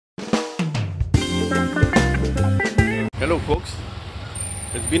Hello folks,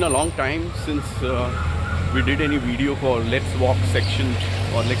 it's been a long time since we did any video for Let's Walk section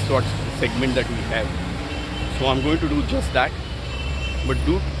or Let's Walk segment that we have. So I'm going to do just that, but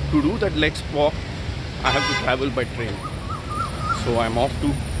to do that Let's Walk I have to travel by train. So I'm off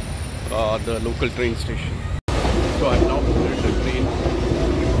to the local train station. So I've now boarded the train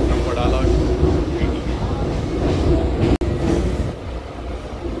from Padala to Delhi.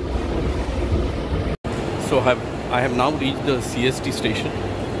 So I have now reached the CST station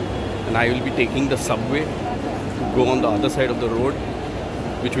and I will be taking the subway to go on the other side of the road,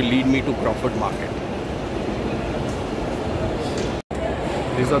 which will lead me to Crawford Market.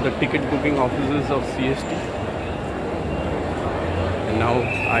 These are the ticket booking offices of CST, and now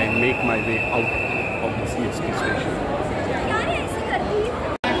I make my way out of the CST station.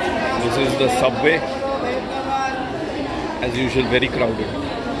 This is the subway, as usual very crowded.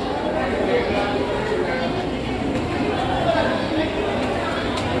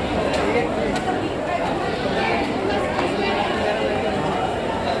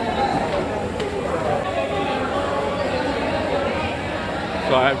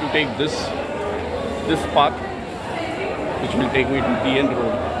 So I have to take this path, which will take me to DN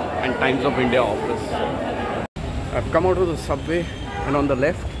Road and Times of India office. I've come out of the subway, and on the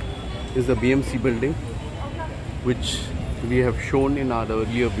left is the BMC building, which we have shown in our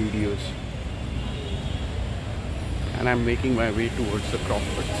earlier videos. And I'm making my way towards the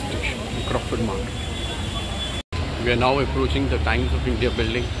Crawford station, Crawford Market. We are now approaching the Times of India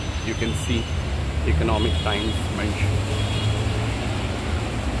building. You can see Economic Times mentioned.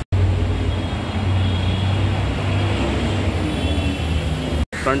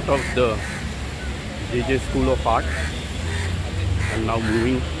 Front of the JJ School of Art, and now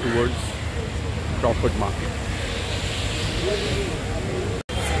moving towards Crawford Market.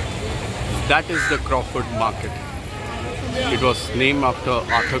 That is the Crawford Market. It was named after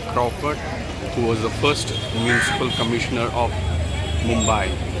Arthur Crawford, who was the first municipal commissioner of Mumbai.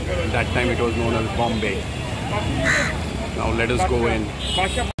 At that time it was known as Bombay. Now let us go in.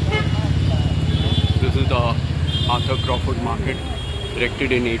 This is the Arthur Crawford Market,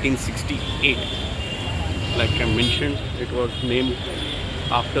 erected in 1868. Like I mentioned, it was named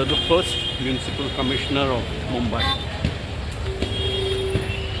after the first municipal commissioner of Mumbai.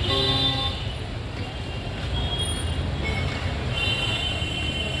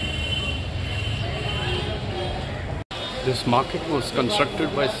 This market was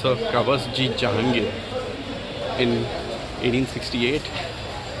constructed by Sir Kavasji Jahangir in 1868,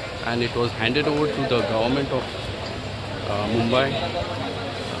 and it was handed over to the government of Mumbai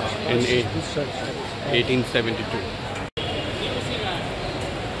in 1872.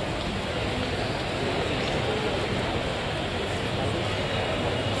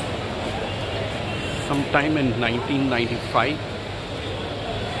 Sometime in 1995,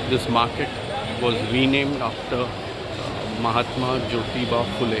 this market was renamed after Mahatma Jyotiba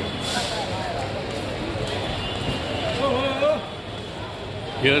Phule.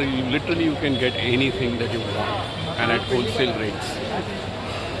 Here you can get anything that you want, and at wholesale rates.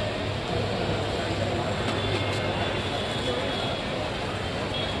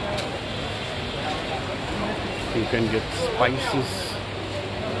 You can get spices,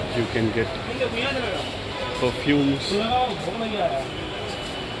 you can get perfumes,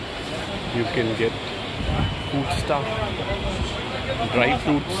 you can get food stuff, dry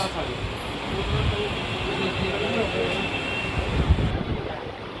fruits.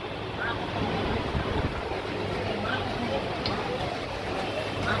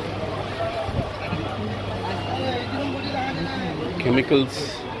 Chemicals,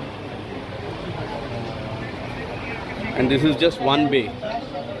 and this is just one bay,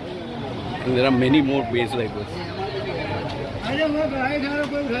 and there are many more bays like this.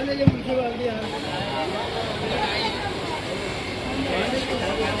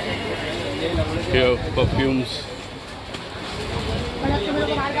 Here, perfumes.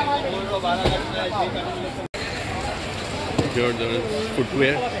 Here there is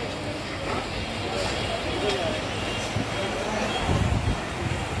footwear.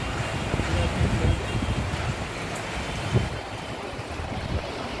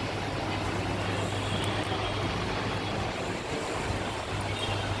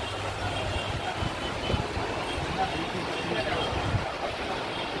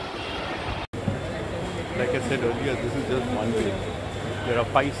 Like I said earlier, this is just one way. There are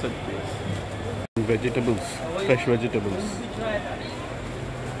 5 such ways. Vegetables, fresh vegetables.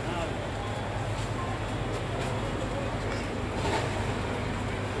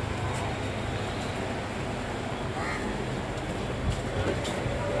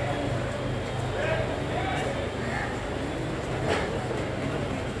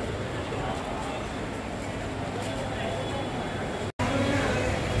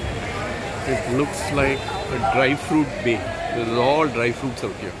 It looks like a dry fruit bay. There's all dry fruits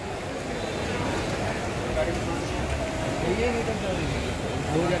out here.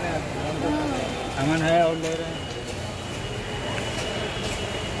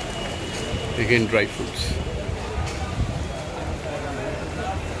 Again, dry fruits.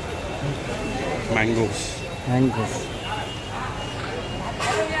 Mangoes. Mangoes.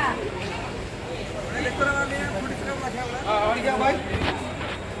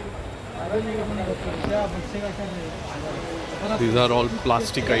 These are all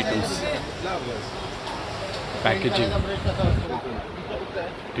plastic items. Packaging.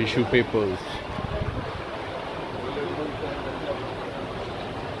 Tissue papers.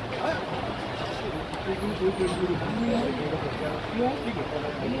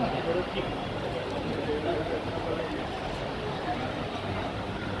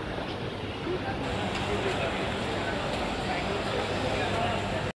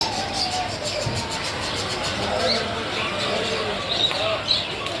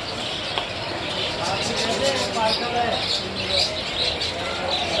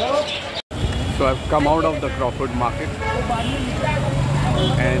 So I've come out of the Crawford market,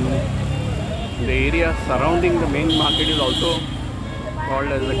 and the area surrounding the main market is also called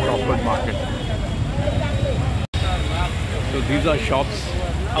as the Crawford market. So these are shops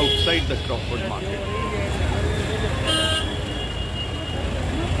outside the Crawford market.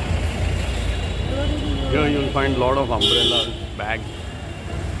 Here you'll find a lot of umbrellas, bags.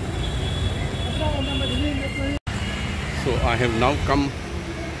 So I have now come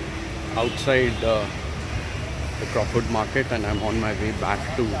outside the Crawford market, and I'm on my way back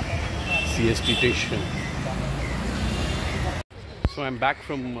to CST station. So I'm back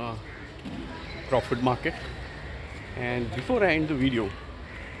from Crawford market, and before I end the video,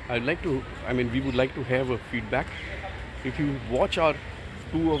 we would like to have a feedback. If you watch our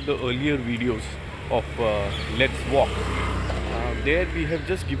two of the earlier videos of Let's Walk, there we have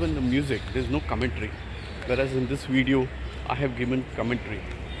just given the music. There's no commentary, whereas in this video I have given commentary.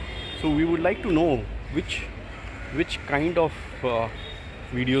 So we would like to know which kind of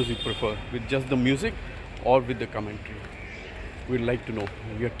videos you prefer, with just the music or with the commentary. We'd like to know.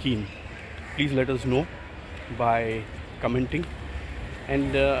 We are keen. Please let us know by commenting,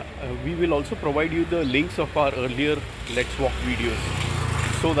 and we will also provide you the links of our earlier Let's Walk videos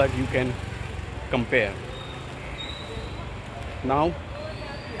so that you can compare. Now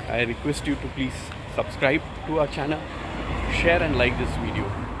I request you to please subscribe to our channel, share and like this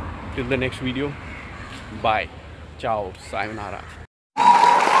video. Till the next video, bye, ciao, sayonara.